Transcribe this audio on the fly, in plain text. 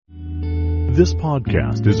This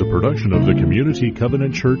podcast is a production of the Community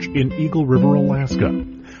Covenant Church in Eagle River, Alaska.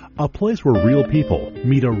 A place where real people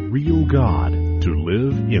meet a real God to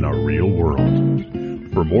live in a real world.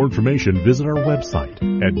 For more information, visit our website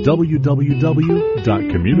at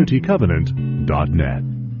www.communitycovenant.net.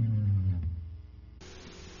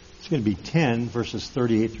 It's going to be 10, verses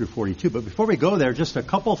 38 through 42. But before we go there, just a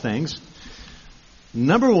couple things.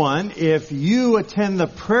 Number one, if you attend the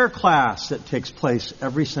prayer class that takes place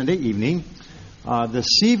every Sunday evening,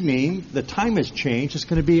 this evening, the time has changed. It's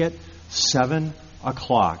going to be at 7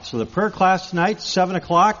 o'clock. So the prayer class tonight, 7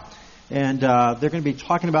 o'clock, and they're going to be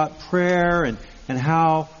talking about prayer and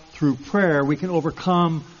how through prayer we can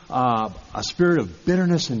overcome a spirit of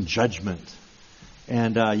bitterness and judgment.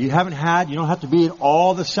 And you don't have to be in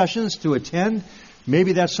all the sessions to attend.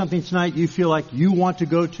 Maybe that's something tonight you feel like you want to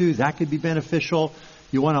go to. That could be beneficial.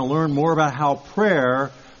 You want to learn more about how prayer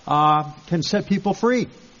can set people free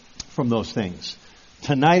from those things.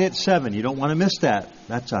 Tonight at 7. You don't want to miss that.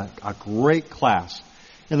 That's a great class.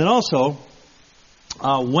 And then also,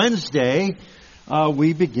 Wednesday,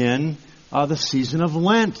 we begin the season of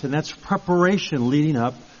Lent. And that's preparation leading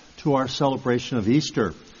up to our celebration of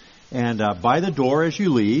Easter. And by the door as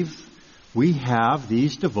you leave, we have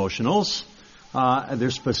these devotionals.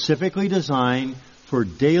 They're specifically designed for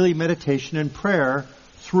daily meditation and prayer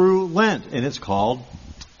through Lent. And it's called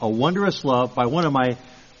A Wondrous Love by one of my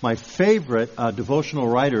favorite devotional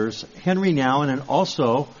writers, Henry Nouwen, and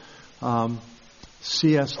also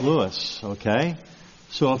C.S. Lewis. Okay?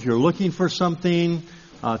 So if you're looking for something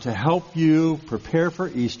to help you prepare for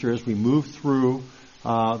Easter as we move through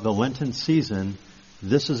the Lenten season,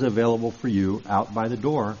 this is available for you out by the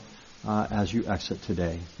door as you exit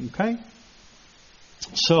today. Okay?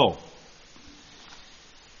 So,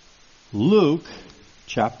 Luke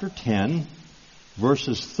chapter 10,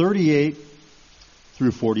 verses 38 through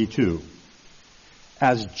 42.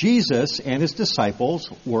 As Jesus and his disciples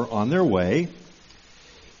were on their way,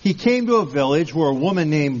 he came to a village where a woman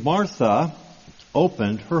named Martha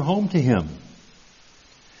opened her home to him.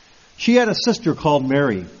 She had a sister called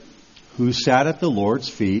Mary, who sat at the Lord's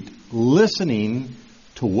feet, listening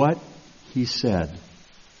to what he said.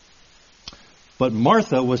 But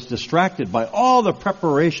Martha was distracted by all the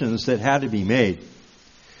preparations that had to be made.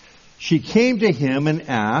 She came to him and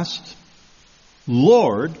asked,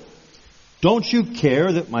 "Lord, don't you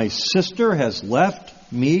care that my sister has left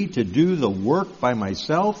me to do the work by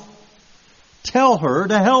myself? Tell her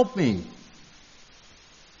to help me."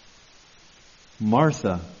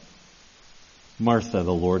 "Martha, Martha,"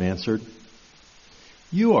 the Lord answered,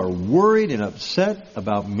 "you are worried and upset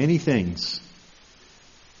about many things.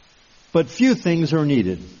 But few things are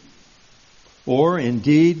needed, or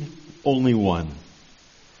indeed only one.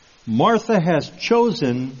 Martha has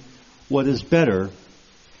chosen what is better,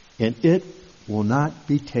 and it will not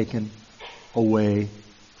be taken away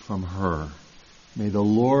from her." May the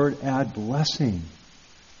Lord add blessing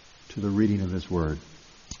to the reading of His Word.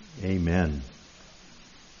 Amen.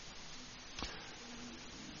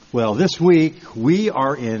 Well, this week we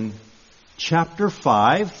are in chapter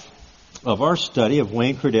 5 of our study of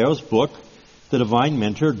Wayne Cordero's book, The Divine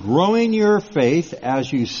Mentor, Growing Your Faith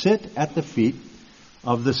as You Sit at the Feet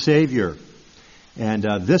of the Savior. And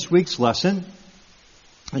this week's lesson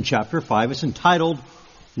in chapter 5 is entitled,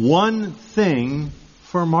 One Thing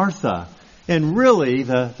for Martha. And really,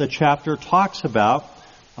 the chapter talks about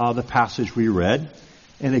the passage we read.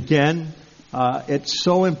 And again, it's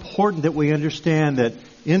so important that we understand that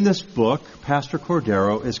in this book, Pastor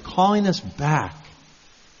Cordero is calling us back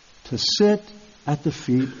to sit at the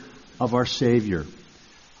feet of our Savior.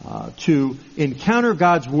 To encounter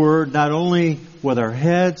God's Word not only with our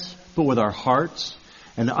heads, but with our hearts.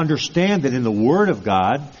 And to understand that in the Word of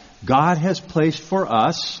God, God has placed for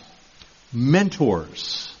us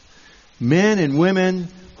mentors. Men and women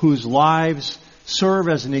whose lives serve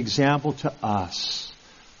as an example to us.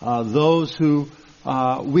 Those who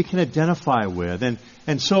we can identify with.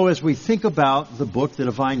 And so as we think about the book, The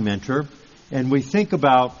Divine Mentor, and we think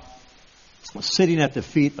about sitting at the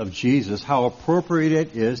feet of Jesus, how appropriate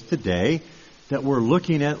it is today that we're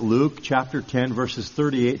looking at Luke chapter 10, verses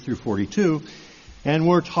 38 through 42, and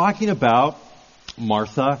we're talking about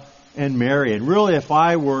Martha and Mary. And really, if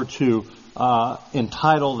I were to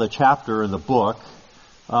entitle the chapter in the book,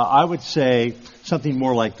 I would say something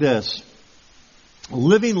more like this: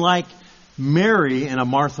 Living like Mary in a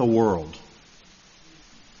Martha world.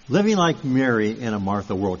 Living like Mary in a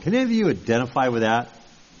Martha world. Can any of you identify with that?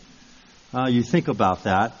 You think about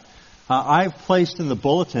that. I've placed in the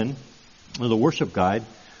bulletin, or the worship guide,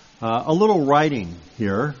 a little writing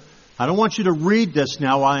here. I don't want you to read this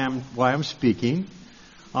now while I'm speaking.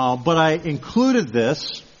 but I included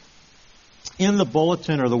this in the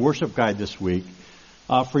bulletin or the worship guide this week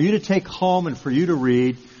for you to take home and for you to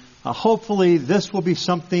read. Hopefully this will be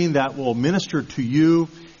something that will minister to you,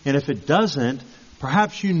 and if it doesn't,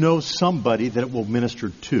 perhaps you know somebody that it will minister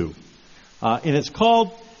to. And it's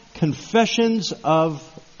called Confessions of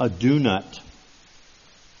a Do-Nut.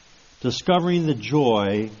 Discovering the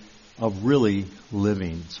joy of really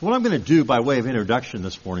living. So what I'm going to do by way of introduction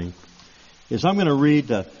this morning is I'm going to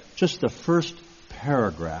read just the first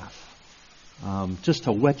paragraph, just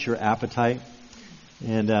to whet your appetite,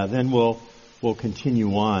 and then we'll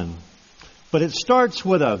continue on. But it starts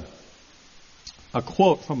with a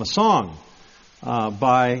quote from a song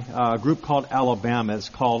by a group called Alabama. It's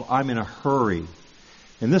called "I'm in a Hurry,"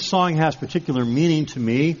 and this song has particular meaning to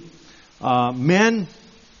me. Men,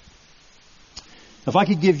 if I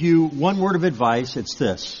could give you one word of advice, it's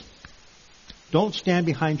this: don't stand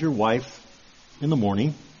behind your wife in the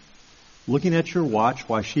morning, looking at your watch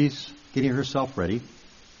while she's getting herself ready,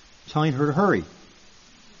 telling her to hurry.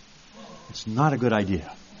 It's not a good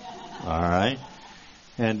idea. All right?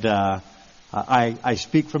 And I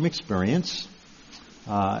speak from experience,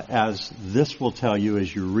 as this will tell you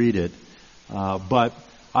as you read it. But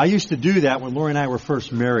I used to do that when Lori and I were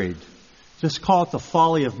first married. Just call it the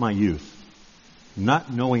folly of my youth,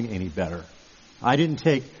 not knowing any better. I didn't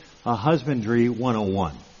take a husbandry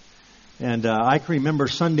 101. And I can remember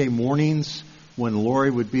Sunday mornings when Lori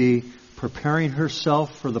would be preparing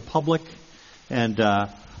herself for the public, and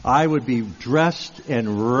I would be dressed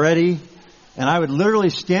and ready, and I would literally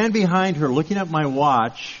stand behind her looking at my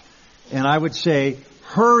watch, and I would say,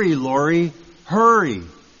 "Hurry, Lori, hurry.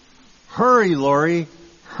 Hurry, Lori,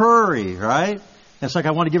 hurry," right? And it's like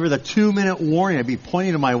I want to give her the 2-minute warning. I'd be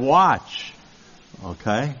pointing to my watch.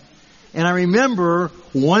 Okay? And I remember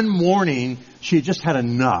one morning she had just had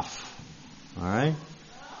enough. All right?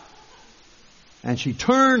 And she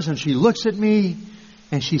turns and she looks at me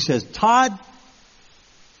and she says, "Todd,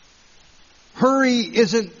 hurry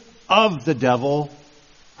isn't of the devil.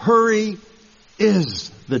 Hurry is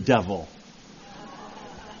the devil."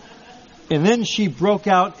 And then she broke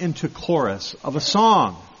out into chorus of a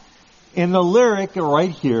song. And the lyric right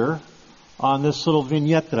here on this little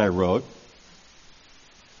vignette that I wrote: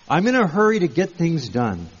 "I'm in a hurry to get things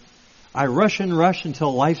done. I rush and rush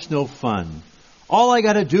until life's no fun. All I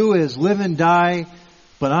got to do is live and die,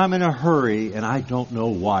 but I'm in a hurry and I don't know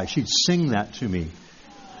why." She'd sing that to me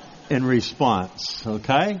in response,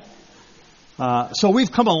 okay? So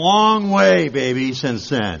we've come a long way, baby, since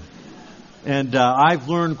then. And I've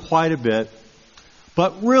learned quite a bit.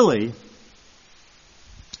 But really,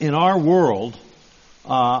 in our world,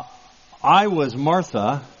 I was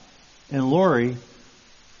Martha and Lori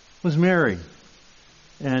was Mary.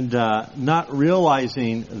 And not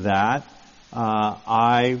realizing that,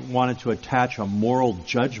 I wanted to attach a moral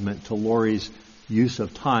judgment to Lori's use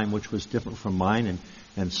of time, which was different from mine.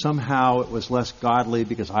 And somehow it was less godly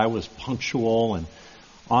because I was punctual and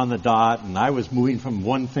on the dot, and I was moving from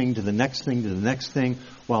one thing to the next thing to the next thing,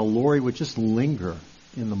 while Lori would just linger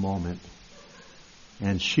in the moment.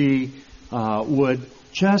 And she would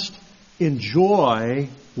just enjoy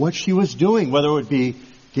what she was doing, whether it would be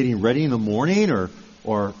getting ready in the morning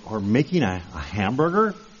or making a hamburger.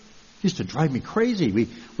 It used to drive me crazy.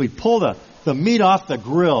 We'd pull the meat off the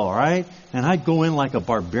grill, all right? And I'd go in like a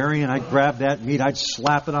barbarian. I'd grab that meat, I'd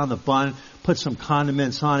slap it on the bun, put some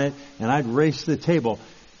condiments on it, and I'd race to the table.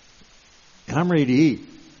 And I'm ready to eat.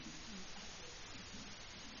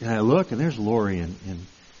 And I look, and there's Lori, and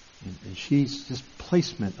she's just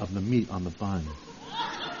placement of the meat on the bun.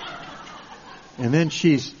 And then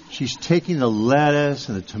she's taking the lettuce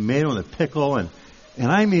and the tomato and the pickle, and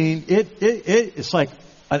I mean, it's like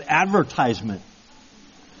an advertisement.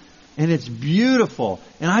 And it's beautiful.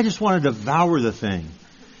 And I just want to devour the thing.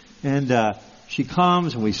 And she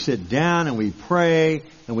comes and we sit down and we pray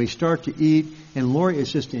and we start to eat. And Lori is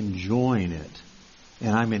just enjoying it.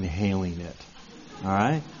 And I'm inhaling it. All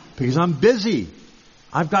right? Because I'm busy.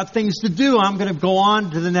 I've got things to do. I'm going to go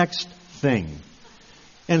on to the next thing.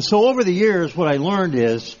 And so over the years, what I learned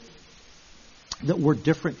is that we're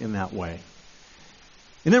different in that way.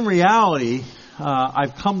 And in reality,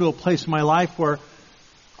 I've come to a place in my life where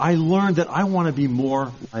I learned that I want to be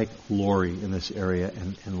more like Lori in this area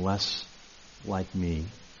and less like me.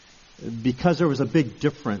 Because there was a big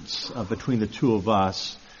difference between the two of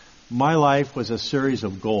us. My life was a series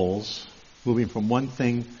of goals, moving from one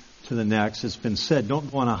thing to the next. It's been said,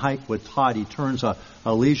 don't go on a hike with Todd. He turns a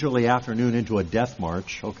leisurely afternoon into a death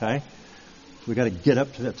march, okay? So we've got to get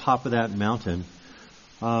up to the top of that mountain.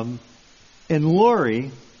 And Lori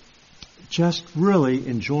just really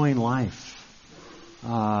enjoying life.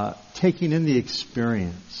 taking in the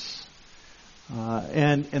experience.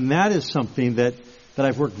 And that is something that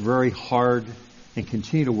I've worked very hard and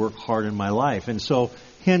continue to work hard in my life. And so,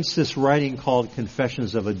 hence this writing called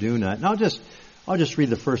Confessions of a Do-Nut. And I'll just read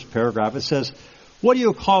the first paragraph. It says, "What do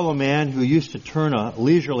you call a man who used to turn a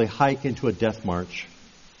leisurely hike into a death march?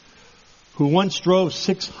 Who once drove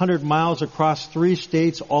 600 miles across 3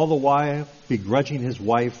 states, all the while begrudging his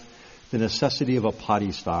wife the necessity of a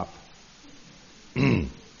potty stop?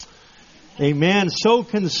 A man so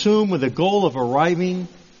consumed with the goal of arriving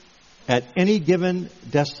at any given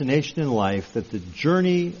destination in life that the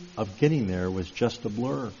journey of getting there was just a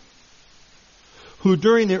blur. Who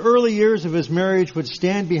during the early years of his marriage would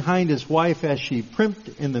stand behind his wife as she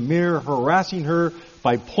primped in the mirror, harassing her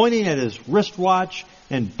by pointing at his wristwatch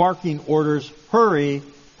and barking orders, 'Hurry,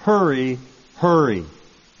 hurry, hurry.'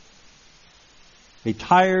 A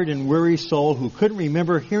tired and weary soul who couldn't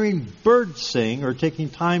remember hearing birds sing or taking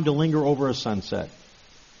time to linger over a sunset.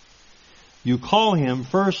 You call him,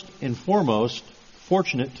 first and foremost,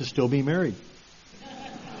 fortunate to still be married.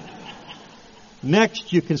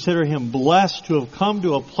 Next, you consider him blessed to have come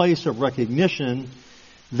to a place of recognition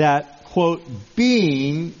that, quote,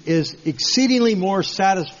 being is exceedingly more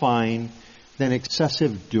satisfying than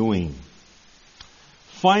excessive doing.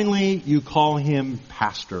 Finally, you call him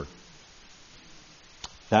pastor.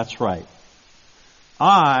 That's right.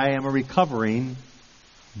 I am a recovering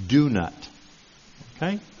do-nut.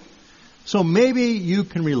 Okay? So maybe you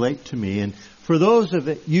can relate to me. And for those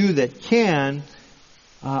of you that can,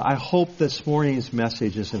 I hope this morning's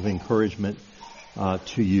message is of encouragement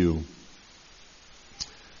to you.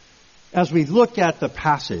 As we look at the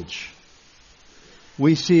passage,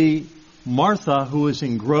 we see Martha, who is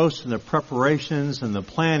engrossed in the preparations and the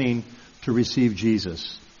planning to receive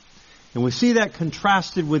Jesus. And we see that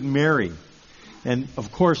contrasted with Mary. And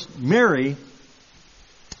of course, Mary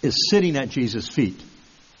is sitting at Jesus' feet.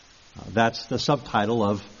 That's the subtitle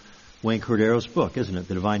of Wayne Cordero's book, isn't it?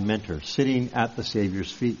 The Divine Mentor, sitting at the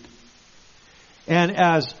Savior's feet. And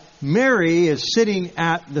as Mary is sitting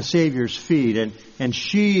at the Savior's feet, and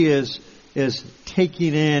she is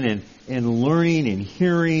taking in and learning and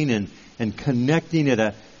hearing and connecting at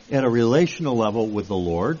a relational level with the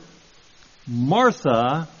Lord,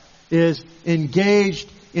 Martha is engaged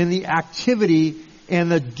in the activity and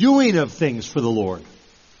the doing of things for the Lord.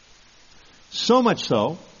 So much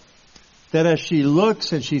so that as she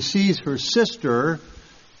looks and she sees her sister,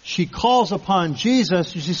 she calls upon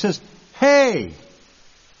Jesus and she says, "Hey,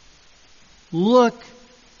 look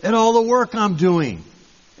at all the work I'm doing."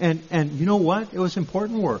 And you know what? It was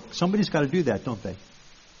important work. Somebody's got to do that, don't they? So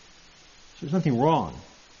there's nothing wrong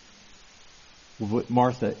with what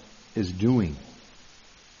Martha is doing.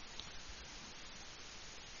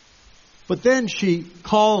 But then she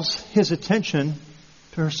calls his attention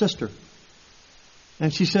to her sister.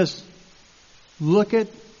 And she says, "Look at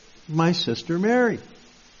my sister Mary.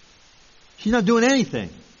 She's not doing anything.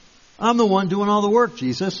 I'm the one doing all the work,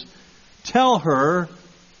 Jesus. Tell her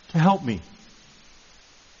to help me."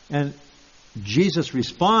 And Jesus'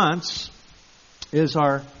 response is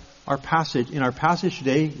our passage. In our passage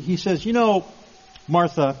today, he says, "You know,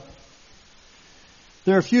 Martha,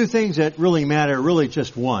 there are a few things that really matter, really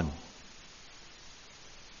just one.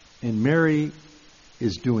 And Mary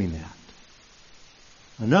is doing that."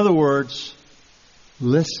 In other words,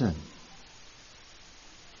 listen.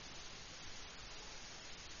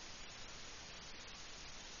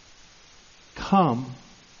 Come,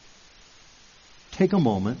 take a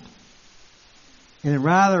moment, and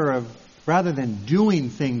rather than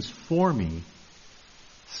doing things for me,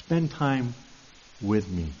 spend time with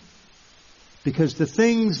me. Because the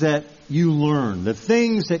things that you learn, the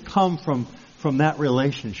things that come from that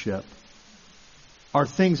relationship, are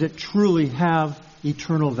things that truly have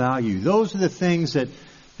eternal value. Those are the things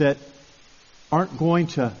that aren't going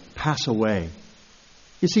to pass away.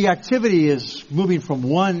 You see, activity is moving from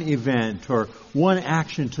one event or one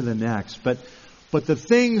action to the next. But the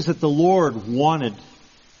things that the Lord wanted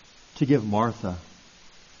to give Martha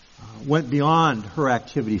went beyond her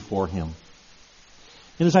activity for him.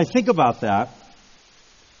 And as I think about that,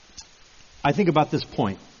 I think about this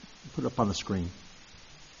point. Put it up on the screen.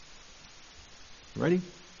 Ready?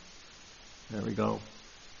 There we go.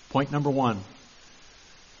 Point number 1.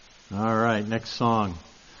 All right, next song.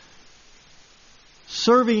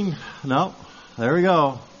 There we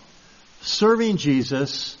go. Serving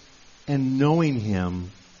Jesus and knowing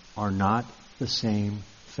Him are not the same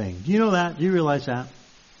thing. Do you know that? Do you realize that?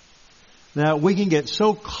 That we can get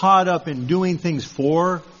so caught up in doing things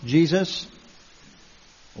for Jesus,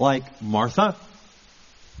 like Martha,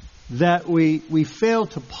 that we fail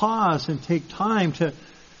to pause and take time to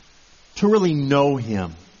really know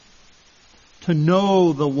Him, to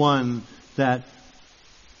know the one that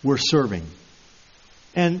we're serving.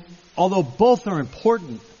 And although both are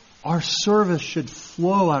important, our service should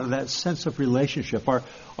flow out of that sense of relationship.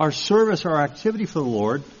 Our service, our activity for the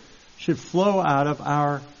Lord should flow out of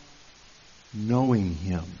our knowing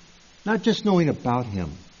Him. Not just knowing about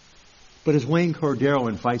Him, but as Wayne Cordero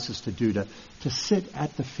invites us to do, to sit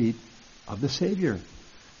at the feet of the Savior.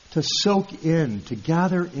 To soak in, to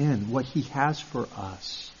gather in what He has for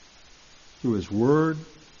us. Through His Word,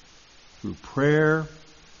 through prayer,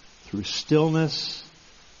 through stillness,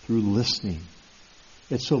 through listening.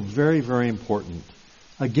 It's so very, very important.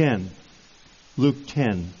 Again, Luke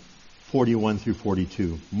 10, 41 through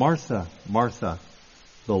 42. Martha, Martha,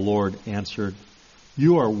 the Lord answered,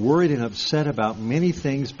 you are worried and upset about many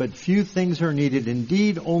things, but few things are needed.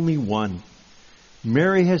 Indeed, only one.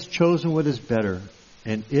 Mary has chosen what is better,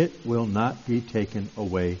 and it will not be taken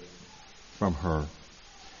away from her.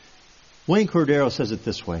 Wayne Cordero says it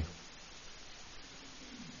this way.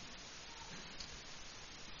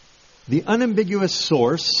 The unambiguous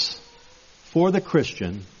source for the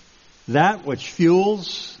Christian, that which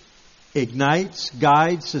fuels, ignites,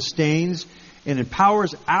 guides, sustains, and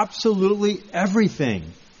empowers absolutely everything,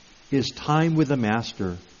 is time with the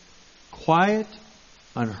Master. Quiet,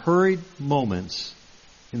 unhurried moments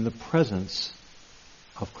in the presence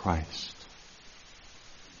of Christ.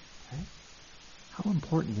 Okay? How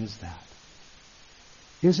important is that?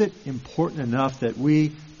 Is it important enough that we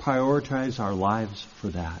prioritize our lives for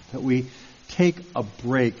that? That we take a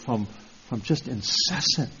break from just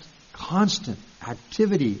incessant, constant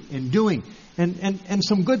activity and doing and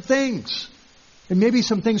some good things. And maybe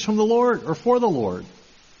some things from the Lord or for the Lord.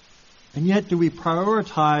 And yet do we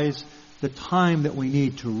prioritize the time that we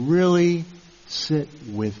need to really sit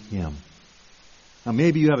with Him? Now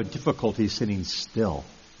maybe you have a difficulty sitting still.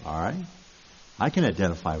 All right? I can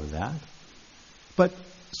identify with that. But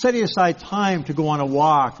setting aside time to go on a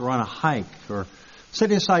walk or on a hike, or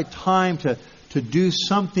setting aside time to do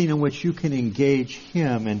something in which you can engage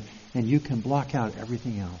Him and you can block out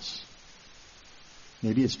everything else.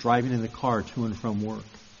 Maybe it's driving in the car to and from work.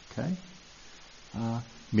 Okay?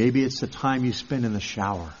 Maybe it's the time you spend in the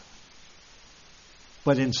shower.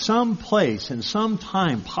 But in some place, in some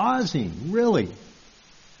time, pausing really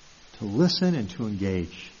to listen and to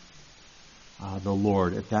engage the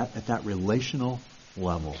Lord at that relational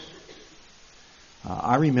level.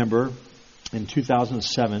 I remember in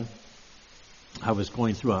 2007, I was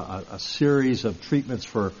going through a series of treatments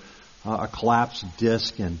for a collapsed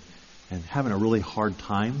disc and having a really hard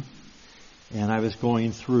time. And I was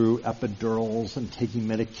going through epidurals and taking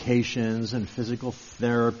medications and physical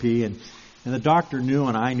therapy. And the doctor knew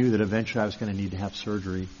and I knew that eventually I was going to need to have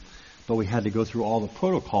surgery. But we had to go through all the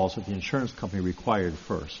protocols that the insurance company required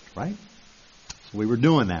first, right? So we were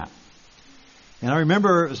doing that. And I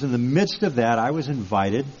remember it was in the midst of that, I was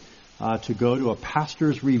invited to go to a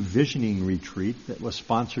pastor's revisioning retreat that was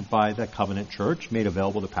sponsored by the Covenant Church, made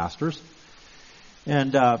available to pastors.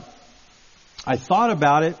 And I thought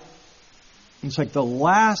about it. It's like the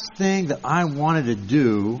last thing that I wanted to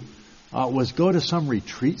do was go to some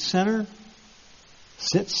retreat center,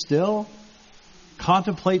 sit still,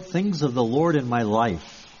 contemplate things of the Lord in my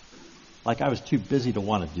life. Like I was too busy to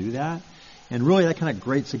want to do that. And really that kind of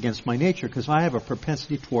grates against my nature because I have a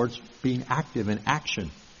propensity towards being active in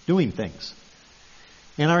action, doing things.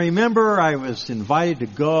 And I remember I was invited to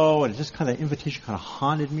go and just kind of invitation kind of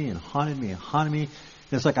haunted me. And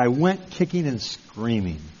it's like I went kicking and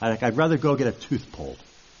screaming. I'd rather go get a tooth pulled.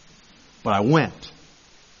 But I went.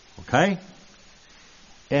 Okay?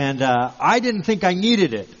 And I didn't think I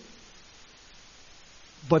needed it.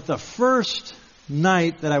 But the first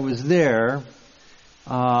night that I was there,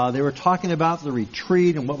 they were talking about the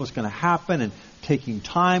retreat and what was going to happen and taking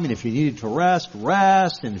time. And if you needed to rest.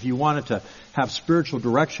 And if you wanted to have spiritual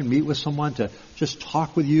direction, meet with someone to just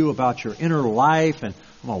talk with you about your inner life. And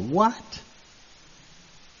I'm like, what?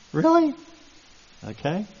 Really?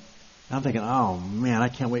 Okay. And I'm thinking, oh man, I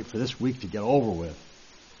can't wait for this week to get over with.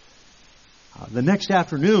 The next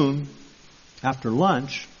afternoon, after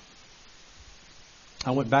lunch,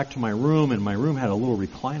 I went back to my room, and my room had a little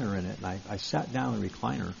recliner in it, and I sat down in the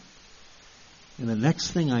recliner. And the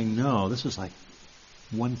next thing I know, this is like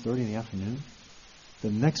 1:30 in the afternoon.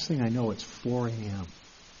 The next thing I know, it's 4 a.m.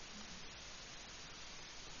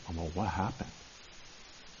 I'm like, what happened?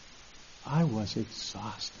 I was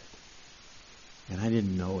exhausted. And I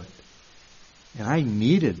didn't know it. And I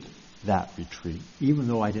needed that retreat, even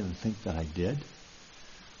though I didn't think that I did.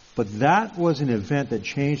 But that was an event that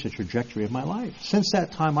changed the trajectory of my life. Since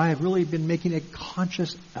that time, I have really been making a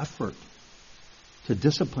conscious effort to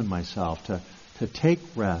discipline myself, to take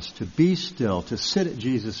rest, to be still, to sit at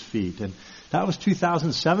Jesus' feet. And that was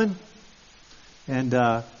 2007.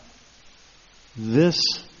 And this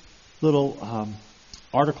little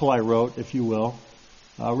article I wrote, if you will,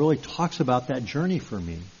 really talks about that journey for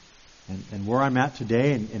me and where I'm at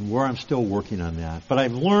today and where I'm still working on that. But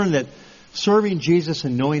I've learned that serving Jesus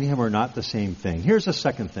and knowing Him are not the same thing. Here's the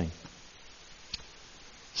second thing.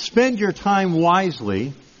 Spend your time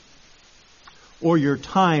wisely, or your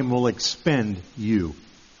time will expend you.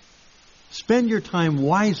 Spend your time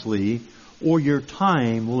wisely, or your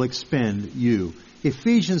time will expend you.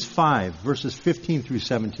 Ephesians 5, verses 15 through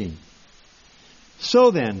 17.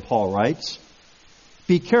 So then, Paul writes,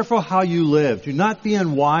 be careful how you live. Do not be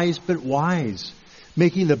unwise, but wise,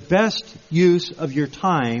 making the best use of your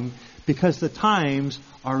time, because the times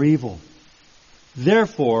are evil.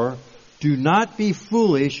 Therefore, do not be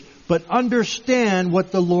foolish, but understand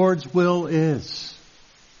what the Lord's will is.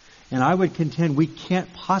 And I would contend we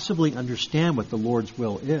can't possibly understand what the Lord's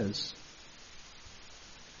will is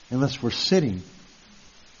unless we're sitting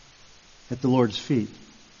at the Lord's feet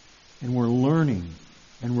and we're learning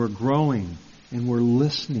and we're growing and we're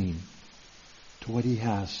listening to what He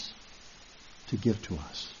has to give to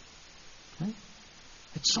us. Okay?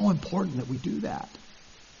 It's so important that we do that.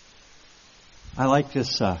 I like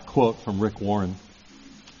this quote from Rick Warren.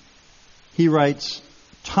 He writes,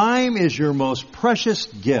 time is your most precious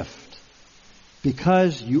gift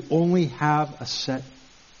because you only have a set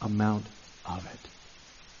amount of it.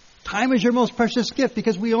 Time is your most precious gift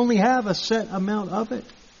because we only have a set amount of it.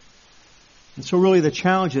 And so really the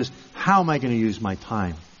challenge is, how am I going to use my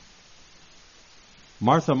time?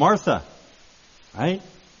 Martha, Martha, right?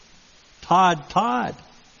 Todd, Todd.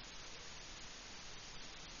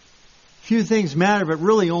 Few things matter, but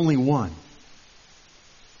really only one.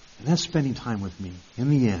 And that's spending time with me. In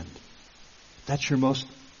the end, that's your most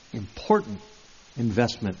important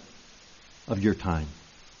investment of your time.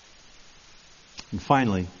 And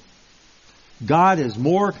finally, God is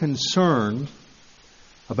more concerned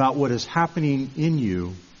about what is happening in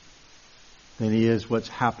you than He is what's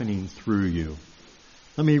happening through you.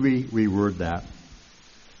 Let me reword that.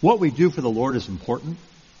 What we do for the Lord is important,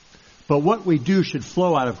 but what we do should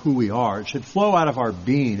flow out of who we are. It should flow out of our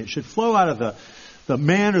being. It should flow out of the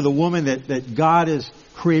man or the woman that God has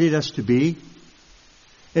created us to be.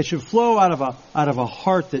 It should flow out of a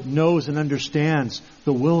heart that knows and understands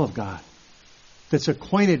the will of God, that's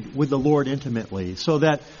acquainted with the Lord intimately, so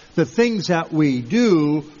that the things that we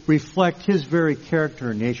do reflect His very character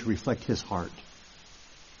and nature, reflect His heart.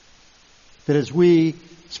 That as we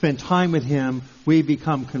spend time with Him, we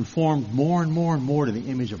become conformed more and more and more to the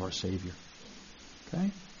image of our Savior. Okay?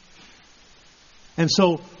 And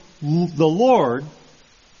so the Lord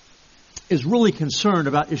is really concerned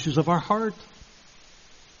about issues of our heart.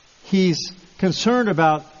 He's concerned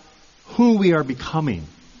about who we are becoming.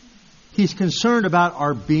 He's concerned about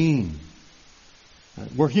our being.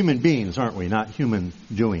 We're human beings, aren't we? Not human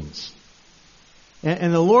doings.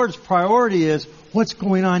 And the Lord's priority is what's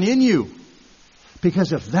going on in you.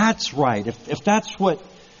 Because if that's right, if that's what,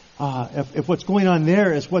 if what's going on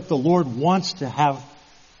there is what the Lord wants to have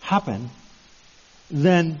happen,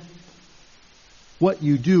 then what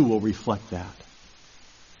you do will reflect that.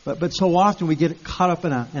 But so often we get caught up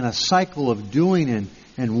in a cycle of doing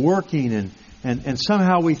and working and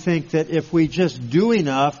somehow we think that if we just do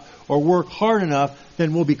enough or work hard enough,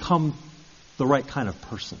 then we'll become the right kind of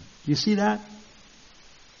person. Do you see that?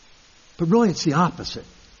 But really it's the opposite.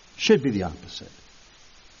 Should be the opposite.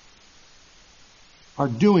 Our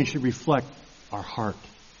doing should reflect our heart.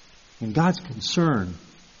 And God's concern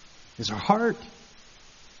is our heart.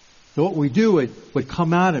 So what we do would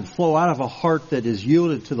come out and flow out of a heart that is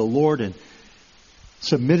yielded to the Lord and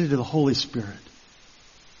submitted to the Holy Spirit.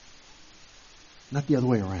 Not the other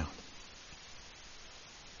way around.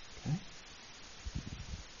 Okay?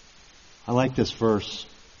 I like this verse.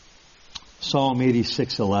 Psalm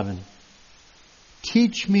 86:11.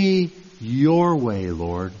 Teach me your way,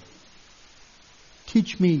 Lord.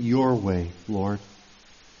 Teach me your way, Lord,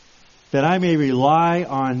 that I may rely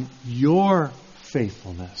on your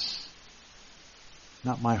faithfulness,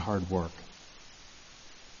 not my hard work,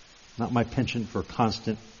 not my penchant for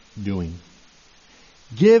constant doing.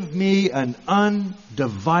 Give me an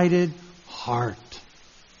undivided heart,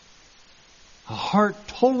 a heart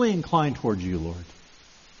totally inclined towards you, Lord,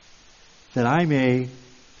 that I may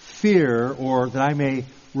fear or that I may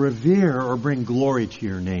revere or bring glory to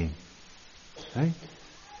your name. Okay?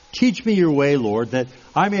 Teach me your way, Lord, that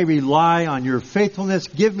I may rely on your faithfulness.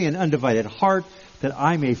 Give me an undivided heart that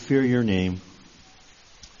I may fear your name.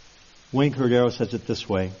 Wayne Cordeiro says it this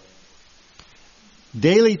way.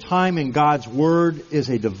 Daily time in God's Word is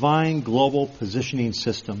a divine global positioning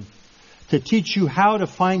system to teach you how to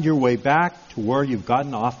find your way back to where you've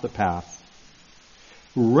gotten off the path.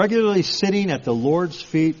 Regularly sitting at the Lord's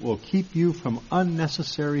feet will keep you from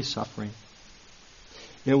unnecessary suffering.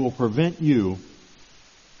 It will prevent you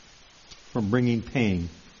from bringing pain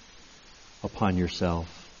upon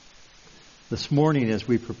yourself. This morning, as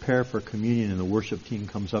we prepare for communion and the worship team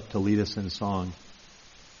comes up to lead us in song,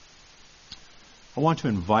 I want to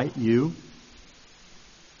invite you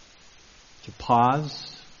to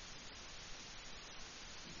pause,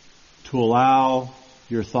 to allow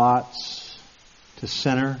your thoughts to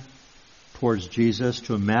center towards Jesus,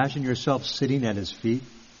 to imagine yourself sitting at His feet.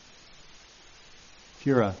 If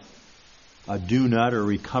you're a do-nut or a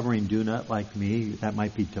recovering do-nut like me, that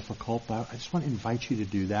might be difficult, but I just want to invite you to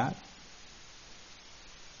do that.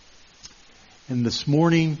 And this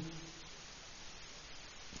morning,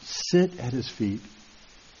 sit at His feet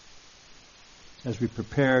as we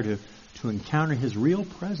prepare to encounter His real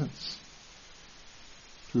presence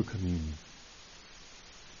through communion.